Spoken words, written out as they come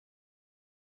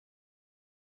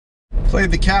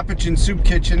Played the Capuchin Soup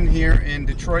Kitchen here in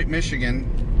Detroit, Michigan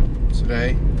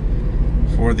today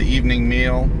for the evening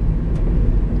meal.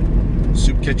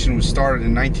 Soup Kitchen was started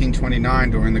in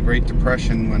 1929 during the Great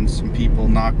Depression, when some people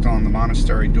knocked on the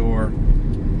monastery door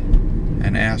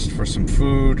and asked for some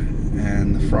food,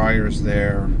 and the friars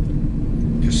there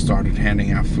just started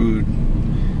handing out food,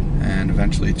 and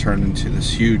eventually it turned into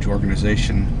this huge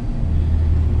organization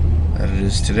that it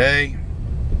is today.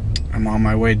 I'm on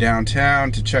my way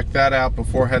downtown to check that out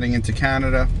before heading into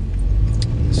Canada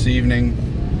this evening.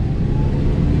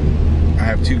 I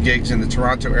have 2 gigs in the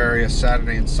Toronto area,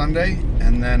 Saturday and Sunday,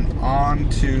 and then on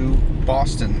to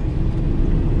Boston.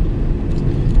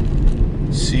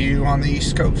 See you on the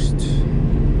East Coast.